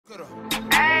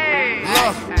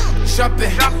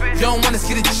jumping. You don't wanna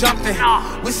see the jumping.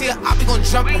 We see a op, we gon'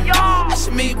 jump him. That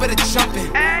shit mean you better jump in.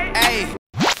 Ayy.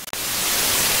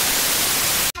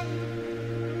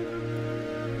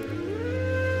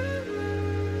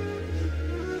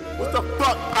 What the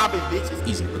fuck poppin', bitches?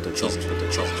 Easy with the choke, with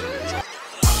the choke.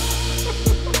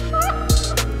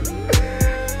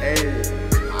 Hey,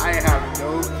 I have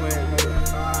no plan.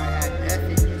 I had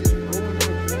nothing. You just ruined the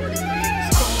recording.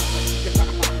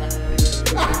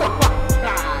 Oh my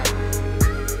god.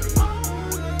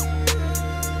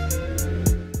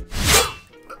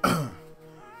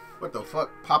 What the fuck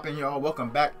poppin', y'all?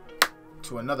 Welcome back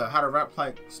to another How to Rap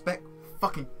Like Spec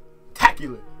fucking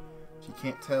tacular. You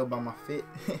can't tell by my fit.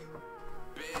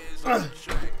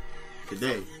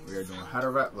 Today we are doing How to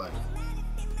Rap Like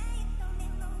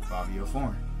Fivio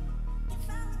Foreign.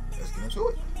 Let's get into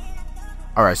it.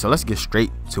 Alright, so let's get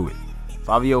straight to it.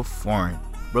 Fivio Foreign,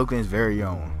 Brooklyn's very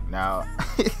own. Now,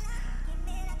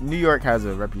 New York has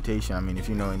a reputation. I mean, if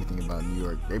you know anything about New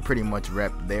York, they pretty much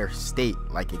rep their state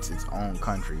like it's its own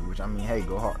country. Which, I mean, hey,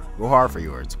 go hard for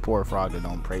yours. It's a poor frog that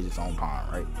don't praise its own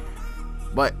pond, right?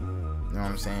 But you know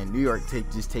what I'm saying? New York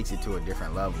just takes it to a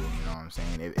different level. You know what I'm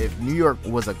saying? If New York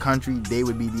was a country, they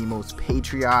would be the most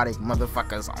patriotic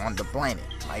motherfuckers on the planet.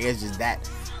 Like, it's just that.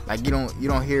 Like, you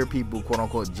don't hear people quote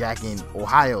unquote jacking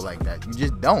Ohio like that. You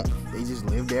just don't. They just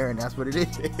live there, and that's what it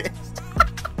is.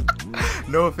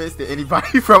 No offense to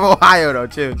anybody from Ohio though.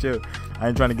 Chill. I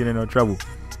ain't trying to get in no trouble.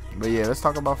 But yeah, let's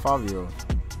talk about Fivio.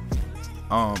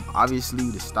 Obviously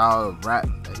the style of rap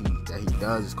that he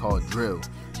does is called drill.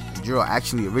 Drill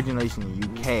actually originates in the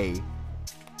UK.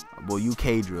 Well,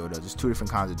 UK drill though. There's two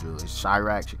different kinds of drill. It's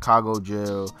Chirac, Chicago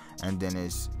drill, and then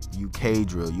it's UK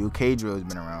drill. UK drill has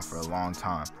been around for a long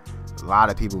time. A lot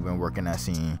of people have been working that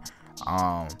scene.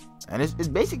 And it's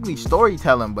basically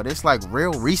storytelling, but it's like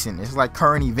real recent. It's like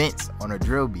current events on a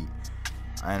drill beat.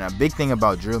 And a big thing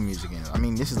about drill music, and I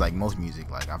mean, this is like most music.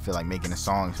 Like, I feel like making a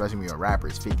song, especially when you're a rapper,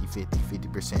 is 50-50,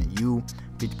 50% you,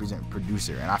 50%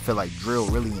 producer. And I feel like drill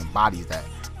really embodies that,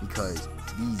 because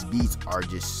these beats are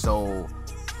just so,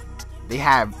 they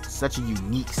have such a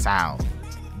unique sound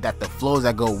that the flows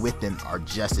that go with them are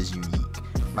just as unique.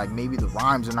 Like, maybe the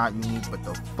rhymes are not unique, but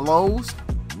the flows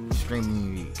extremely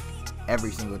unique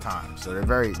every single time. So they're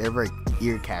very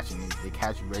ear catching. They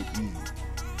catch you very easy.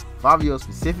 Fivio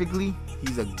specifically,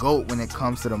 he's a GOAT when it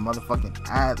comes to the motherfucking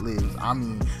ad-libs. I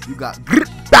mean, you got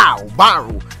bow,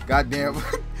 viral, goddamn,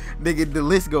 nigga, the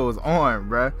list goes on,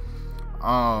 bruh.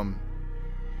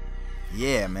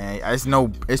 Yeah, man,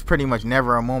 it's pretty much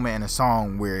never a moment in a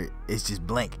song where it's just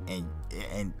blank and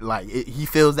like he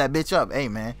fills that bitch up. Hey,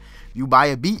 man, you buy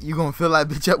a beat, you gonna fill that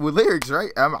bitch up with lyrics,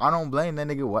 right? I don't blame that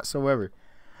nigga whatsoever.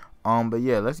 But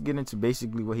yeah, let's get into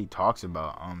basically what he talks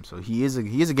about. So he is a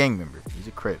gang member. He's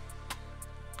a Crip.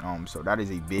 So that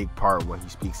is a big part of what he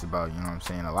speaks about. You know what I'm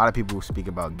saying? A lot of people speak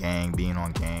about gang, being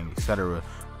on gang, etc.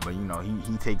 But you know,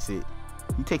 he takes it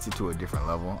to a different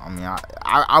level. I mean,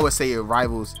 I would say it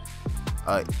rivals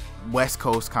West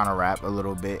Coast kind of rap a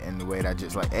little bit, in the way that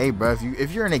just like, hey, bro,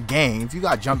 if you're in a gang, if you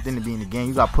got jumped into being a gang,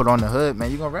 you got put on the hood,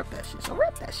 man, you gonna rep that shit. So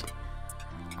rep that shit.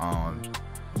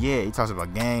 Yeah, he talks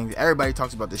about gangs. Everybody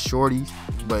talks about the shorties,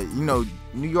 but you know,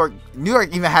 New York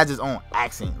even has its own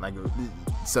accent. Like,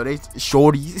 so they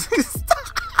shorties,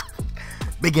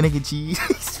 big nigga cheese.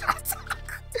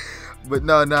 But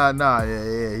no,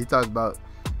 yeah. He talks about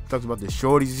the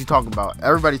shorties.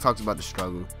 Everybody talks about the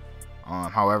struggle.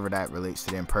 However that relates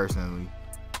to them personally.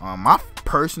 My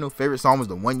personal favorite song was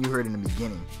the one you heard in the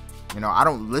beginning. You know, I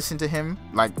don't listen to him.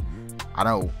 Like, I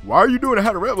don't. Why are you doing a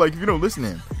How to Rap Like if you don't listen to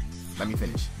him? Let me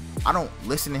finish. I don't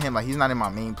listen to him, like, he's not in my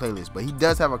main playlist, but he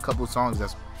does have a couple songs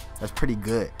that's pretty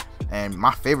good. And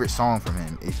my favorite song from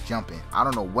him is Jumpin'. I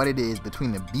don't know what it is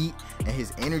between the beat and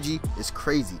his energy. It's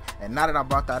crazy. And now that I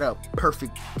brought that up,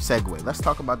 perfect segue. Let's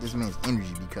talk about this man's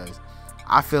energy, because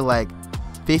I feel like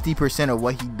 50% of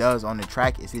what he does on the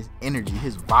track is his energy.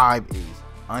 His vibe is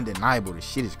undeniable. The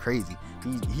shit is crazy.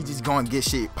 He just gonna get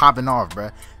shit popping off,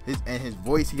 bruh. And his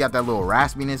voice, he got that little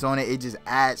raspiness on it. It just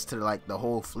adds to like the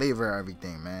whole flavor of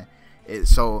everything, man.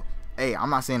 So, hey,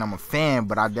 I'm not saying I'm a fan,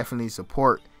 but I definitely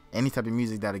support any type of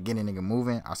music that'll get a nigga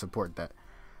moving. I support that.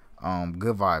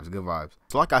 Good vibes.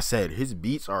 So like I said, his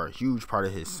beats are a huge part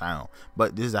of his sound.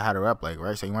 But this is a How to Rap Like,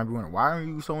 right? So you might be wondering, why are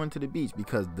you so into the beats?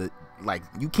 Because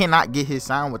you cannot get his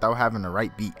sound without having the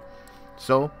right beat.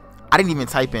 So I didn't even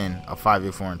type in a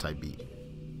Fivio Foreign type beat.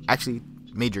 Actually,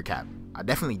 major cap, I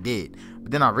definitely did.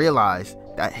 But then I realized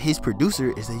that his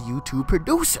producer is a YouTube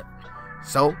producer.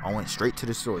 So I went straight to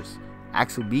the source.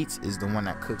 AXLBEATS is the one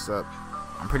that cooks up,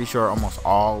 I'm pretty sure, almost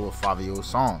all of Fivio's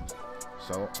songs.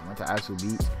 So I went to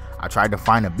AXLBEATS. I tried to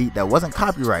find a beat that wasn't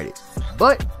copyrighted,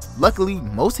 but luckily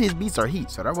most of his beats are heat,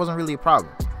 so that wasn't really a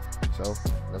problem. So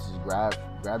let's just grab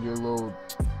your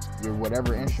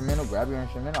whatever instrumental, grab your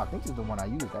instrumental. I think this is the one I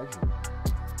used actually.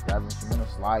 Grab instrumental,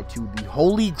 slide to the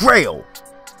holy grail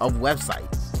of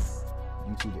websites.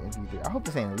 YouTube to MP3. I hope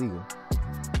this ain't illegal.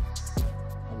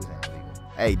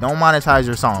 Hey, don't monetize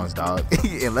your songs, dog.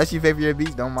 Unless you pay for your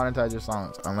beats, don't monetize your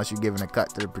songs. Unless you're giving a cut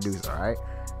to the producer, alright?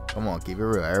 Come on, keep it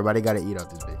real. Everybody gotta eat off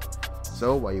this bitch.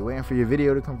 So, while you're waiting for your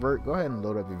video to convert, go ahead and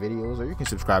load up your videos, or you can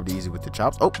subscribe to Easy with the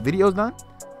Chops. Oh, video's done?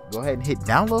 Go ahead and hit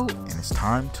download, and it's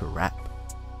time to rap.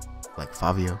 Like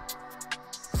Fivio.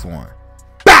 Foreign.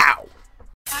 Bow!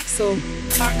 Axel.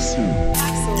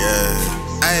 Yeah.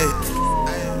 Hey.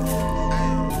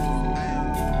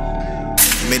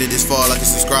 You made it this far, like and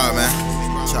subscribe, man.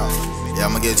 Yeah,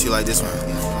 I'm gonna get it to you like this, man.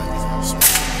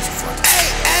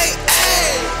 Hey, hey,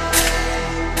 hey!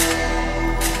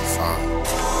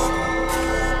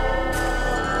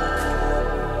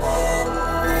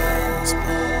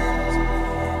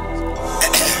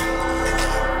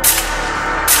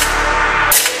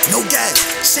 No gas,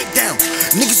 shake down.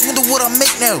 Niggas wonder what I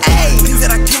make now. Hey. Things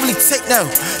that I can't really take now.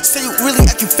 Say you really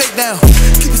acting fake now.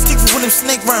 Keep it stick for when them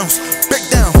snake rounds. Break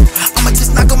down. I'ma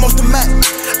just knock them off the map.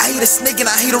 I hate a snake and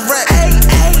I hate a rat. Ay,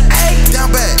 ay, ay.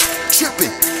 Down bad, tripping.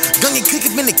 Gun and kick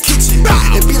him in the kitchen.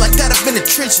 It be like that up in the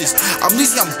trenches. I'm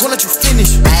easy, I'm gonna let you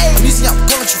finish. I'm easy, I'm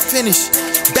gonna let you finish.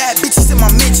 Bad bitches in my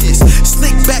mentions.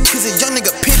 Slick back cause a young nigga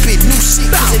pimpin'. New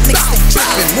shit cause a nigga stay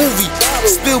trippin'. Movie,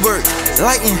 Spielberg,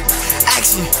 lighting,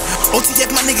 action. OTF,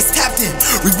 my niggas tapped in.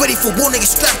 We ready for war,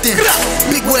 niggas strapped in.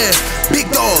 Big web, big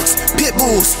dogs, pit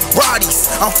bulls,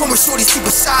 Roddies. I'm from a shorty,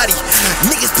 super shoddy.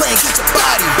 Niggas playing catch a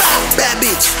body. Bad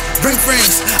bitch, bring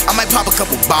friends. I might pop a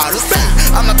couple bottles.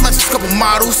 I'm not punching a couple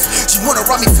models. She wanna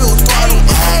ride me full throttle.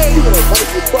 Hey.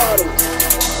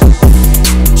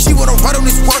 She wanna ride on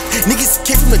this work. Niggas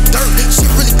came from the dirt.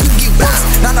 Shit really couldn't get worse.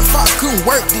 9 to 5 couldn't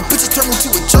work. These bitches turned me to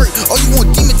a jerk. Oh, you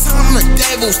want demon time? I'm a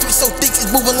devil. Street so thick,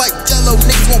 it's moving like jello.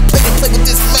 Niggas won't play with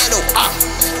this metal.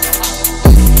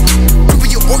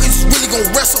 Your organs is really gon'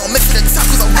 wrestle. I'm making